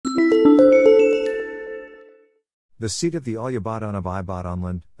The seat of the Olubadan of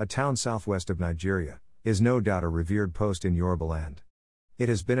Ibadanland, a town southwest of Nigeria, is no doubt a revered post in Yorubaland. It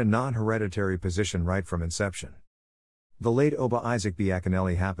has been a non-hereditary position right from inception. The late Oba Isaac B.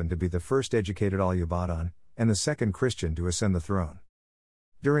 Akinyele happened to be the first educated Olubadan, and the second Christian to ascend the throne.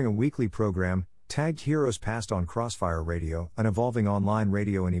 During a weekly program, Tagged Heroes passed on Crossfire Radio, an evolving online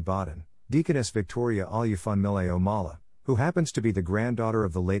radio in Ibadan, Deaconess Victoria Olufunmile Omala, who happens to be the granddaughter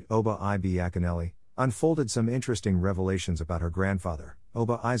of the late Oba I. B. Akinyele, unfolded some interesting revelations about her grandfather,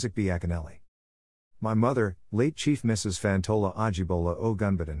 Oba Isaac B. Akinyele. My mother, late Chief Mrs. Fantola Ajibola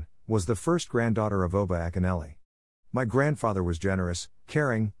Ogunbadan, was the first granddaughter of Oba Akinyele. My grandfather was generous,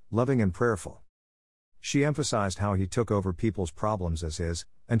 caring, loving and prayerful. She emphasized how he took over people's problems as his,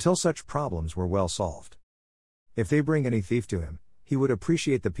 until such problems were well solved. If they bring any thief to him, he would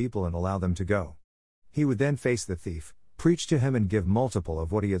appreciate the people and allow them to go. He would then face the thief, preach to him and give multiple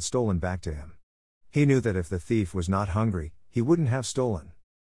of what he had stolen back to him. He knew that if the thief was not hungry, he wouldn't have stolen.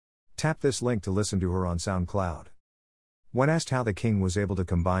 Tap this link to listen to her on SoundCloud. When asked how the king was able to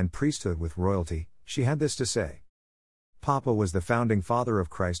combine priesthood with royalty, she had this to say. Papa was the founding father of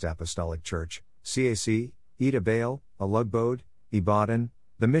Christ Apostolic Church, CAC, Ida Bale, Alugbode, Ibadan,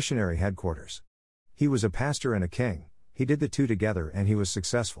 the missionary headquarters. He was a pastor and a king, he did the two together and he was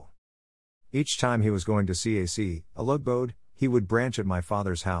successful. Each time he was going to CAC, Alugbode, he would branch at my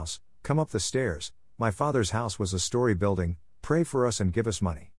father's house, come up the stairs. My father's house was a story building, pray for us and give us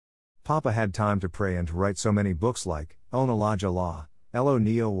money. Papa had time to pray and to write so many books like, Onalaja Law, Elo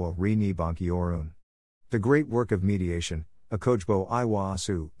Neo o Ri Ni Banki Orun. The Great Work of Mediation, Akojbo Iwa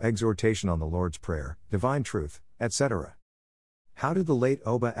Asu, Exhortation on the Lord's Prayer, Divine Truth, etc. How did the late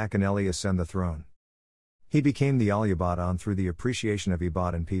Oba Akinyele ascend the throne? He became the Olubadan through the appreciation of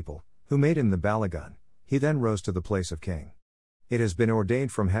Ibadan people, who made him the Balagun. He then rose to the place of king. It has been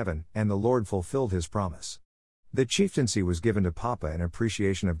ordained from heaven, and the Lord fulfilled his promise. The chieftaincy was given to Papa in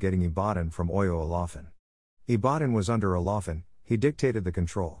appreciation of getting Ibadan from Oyo Olafin. Ibadan was under Olafin, he dictated the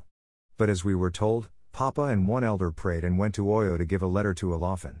control. But as we were told, Papa and one elder prayed and went to Oyo to give a letter to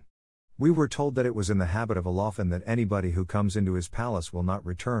Olafin. We were told that it was in the habit of Olafin that anybody who comes into his palace will not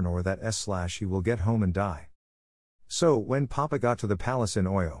return or that he will get home and die. So, when Papa got to the palace in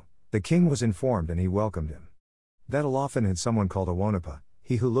Oyo, the king was informed and he welcomed him. That Olafin had someone called Awonipa,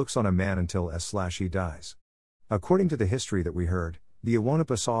 he who looks on a man until he dies. According to the history that we heard, the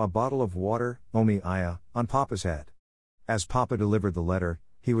Awonipa saw a bottle of water, Omi Aya, on Papa's head. As Papa delivered the letter,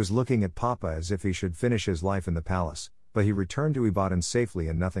 he was looking at Papa as if he should finish his life in the palace, but he returned to Ibadan safely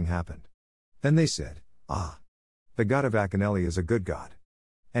and nothing happened. Then they said, the God of Akinyele is a good God.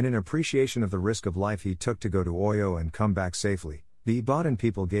 And in appreciation of the risk of life he took to go to Oyo and come back safely, the Ibadan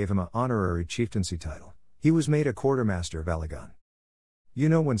people gave him an honorary chieftaincy title. He was made a quartermaster of Balagun. You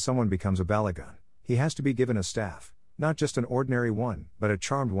know, when someone becomes a Balagun, he has to be given a staff, not just an ordinary one, but a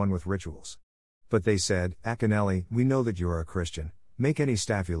charmed one with rituals. But they said, Akinyele, we know that you are a Christian, make any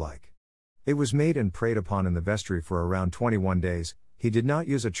staff you like. It was made and prayed upon in the vestry for around 21 days, he did not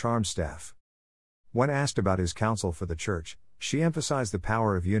use a charmed staff. When asked about his counsel for the church, she emphasized the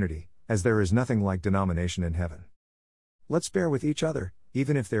power of unity, as there is nothing like denomination in heaven. Let's bear with each other,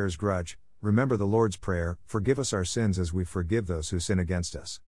 even if there is grudge, remember the Lord's Prayer, forgive us our sins as we forgive those who sin against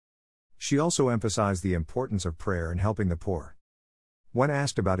us. She also emphasized the importance of prayer and helping the poor. When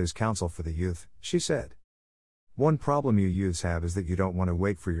asked about his counsel for the youth, she said, one problem you youths have is that you don't want to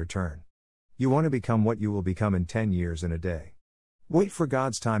wait for your turn. You want to become what you will become in 10 years in a day. Wait for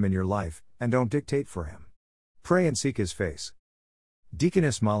God's time in your life, and don't dictate for Him. Pray and seek His face.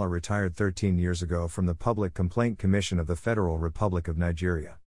 Deaconess Mala retired 13 years ago from the Public Complaint Commission of the Federal Republic of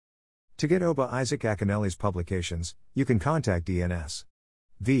Nigeria. To get Oba Isaac Akinyele's publications, you can contact DNS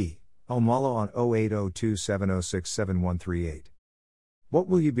V. Omala on 080270671138. What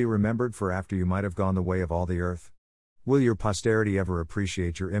will you be remembered for after you might have gone the way of all the earth? Will your posterity ever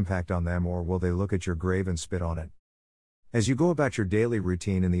appreciate your impact on them, or will they look at your grave and spit on it? As you go about your daily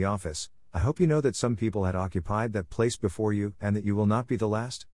routine in the office, I hope you know that some people had occupied that place before you and that you will not be the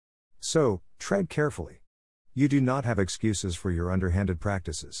last. So, tread carefully. You do not have excuses for your underhanded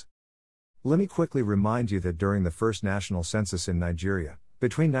practices. Let me quickly remind you that during the first national census in Nigeria,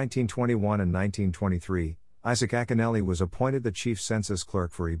 between 1921 and 1923, Isaac Akinyele was appointed the chief census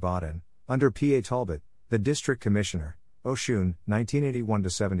clerk for Ibadan, under P.A. Talbot, the district commissioner, Oshun,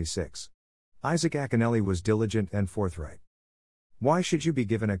 1981-76. Isaac Akinyele was diligent and forthright. Why should you be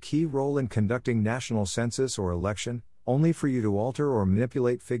given a key role in conducting national census or election, only for you to alter or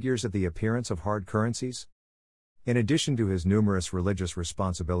manipulate figures at the appearance of hard currencies? In addition to his numerous religious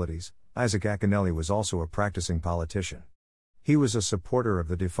responsibilities, Isaac Akinyele was also a practicing politician. He was a supporter of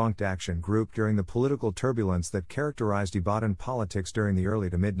the defunct Action Group during the political turbulence that characterized Ibadan politics during the early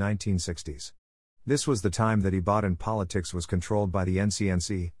to mid-1960s. This was the time that Ibadan politics was controlled by the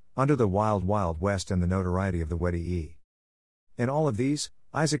NCNC, under the Wild Wild West and the notoriety of the WEDI. In all of these,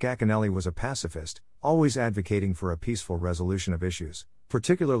 Isaac Akinyele was a pacifist, always advocating for a peaceful resolution of issues,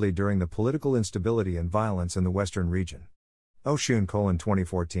 particularly during the political instability and violence in the western region. Oshun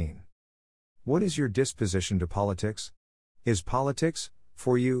 2014. What is your disposition to politics? Is politics,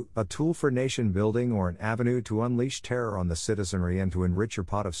 for you, a tool for nation building or an avenue to unleash terror on the citizenry and to enrich your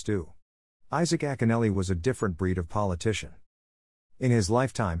pot of stew? Isaac Akinyele was a different breed of politician. In his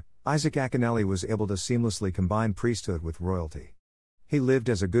lifetime, Isaac Akinyele was able to seamlessly combine priesthood with royalty. He lived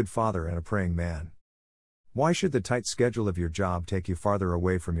as a good father and a praying man. Why should the tight schedule of your job take you farther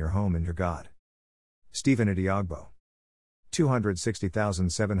away from your home and your God? Stephen Idiogbo.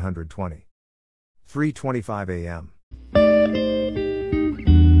 260,720. 3:25 a.m.